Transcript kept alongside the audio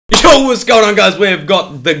Yo, what's going on, guys? We've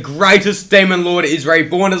got the greatest demon lord is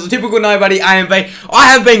Reborn as a typical nobody AMV. I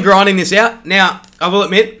have been grinding this out. Now, I will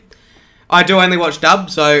admit, I do only watch dub,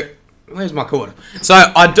 so where's my cord? So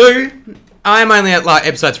I am only at like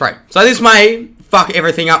episode 3. So this may fuck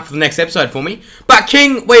everything up for the next episode for me. But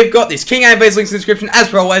King, we've got this. King AMV's links in the description. As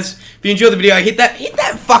per always, if you enjoyed the video, hit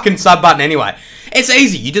that fucking sub button anyway. It's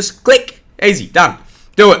easy. You just click. Easy. Done.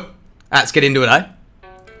 Do it. Let's get into it, eh?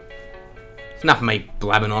 It's enough of me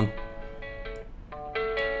blabbing on.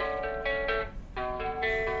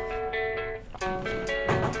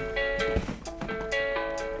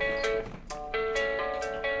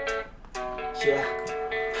 Yeah,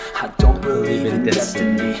 I don't believe in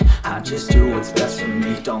destiny. I just do what's best for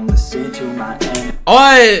me. Don't listen to my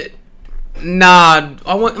enemy.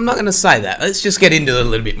 I'm not gonna say that. Let's just get into it a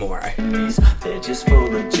little bit more, eh? They're just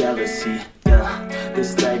full of jealousy. Yeah,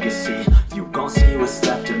 this legacy. You gon' see what's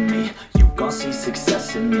left of me. You gon' see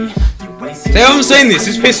success in me. You ain't seen. See, I haven't seen this.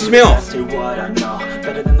 This pisses me off. What I know,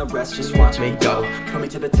 better than the rest. Just watch me go. Put me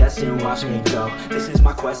to the test and watch me go. This is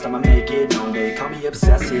my quest. I'ma make it known. They call me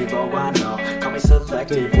obsessive. Oh, I know. Call me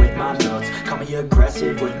selective with my notes. Call me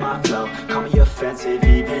aggressive with my flow. Call me offensive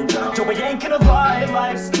even though. Joey ain't gonna lie.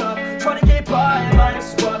 Life's tough. Trying to get by.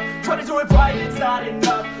 Life's rough. Trying to do it right. It's not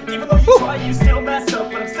enough. Even though you try, you still mess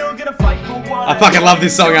up. But I'm still gonna fight for what I fucking love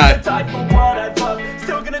this song, eh?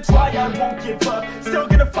 Still gonna try, I won't give up. Still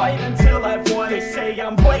gonna fight until I've won. They say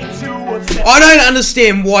I'm way too upset. I don't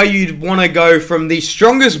understand why you'd want to go from the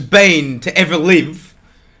strongest being to ever live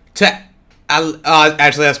to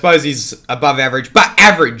actually I suppose he's above average, but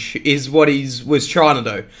average is what was trying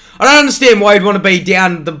to do. I don't understand why you'd want to be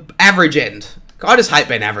down the average end. I just hate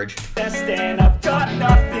being average. And I've got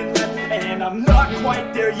nothing left, and I'm not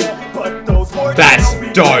quite there yet, but those words that's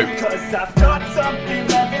dope. Because I've got something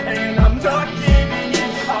left, and I'm not giving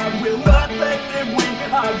in. I will not let them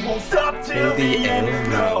win. I won't stop till the end.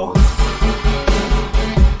 No.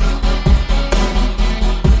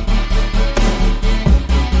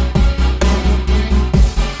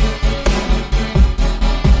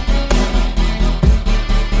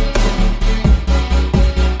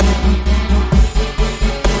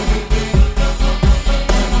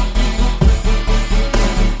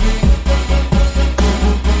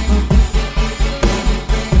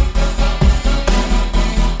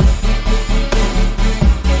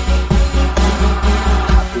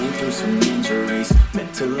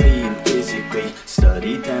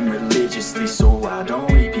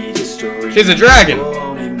 She's a dragon.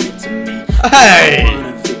 Hey!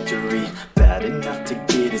 Bad enough to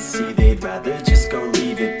get a see, they'd rather just go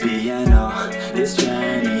leave it be. I know this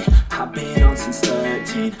journey I've been on since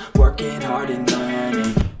 13, working hard and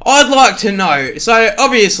learning. I'd like to know. So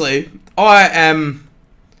obviously, I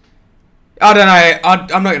don't know.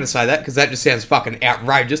 I'm not going to say that because that just sounds fucking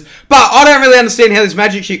outrageous. But I don't really understand how this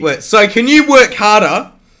magic shit works. So can you work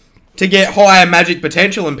harder to get higher magic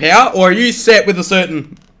potential and power, or are you set with a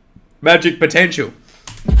certain magic potential?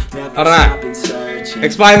 I don't know.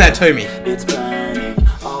 Explain that to me. It's burning.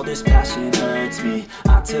 All this passion hurts me.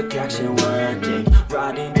 I took action working,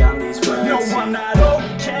 writing down these words. No, I'm not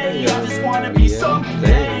okay. I just want to be something.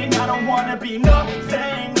 I don't want to be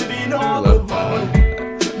nothing. Living all alone.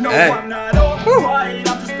 No, I'm not alright.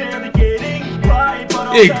 I'm just barely getting right.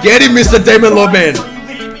 Yeah, get him, Mr. Demon Lord Man.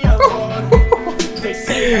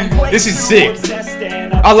 This is sick.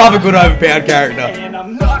 I love a good overpowered character. And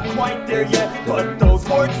I'm not quite there yet, but those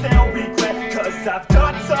words they'll regret, cause I've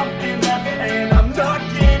got something left, and I'm not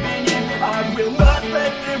giving in. I will not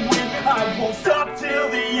let them win. I won't stop till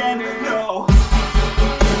the end. No.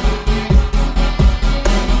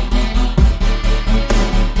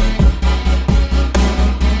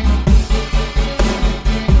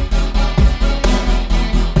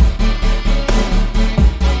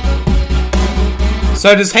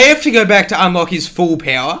 So does he have to go back to unlock his full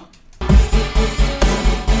power?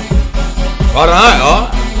 I don't know.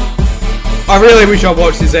 I really wish I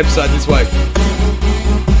watched this episode this week.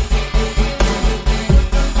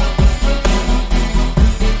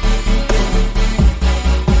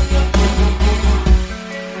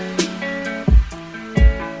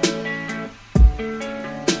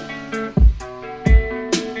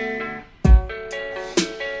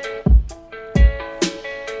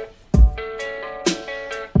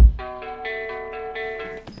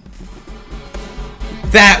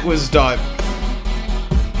 That was dope.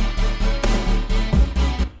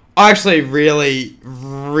 I actually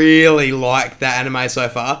really like that anime so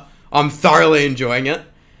far. I'm thoroughly enjoying it.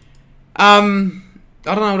 I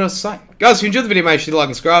don't know what else to say. Guys, if you enjoyed the video, make sure to like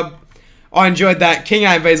and subscribe. I enjoyed that. King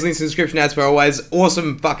AMV's links in the description as per always.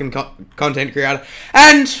 Awesome fucking content creator.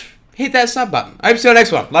 And hit that sub button. I hope to see you on the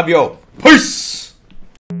next one. Love you all. Peace.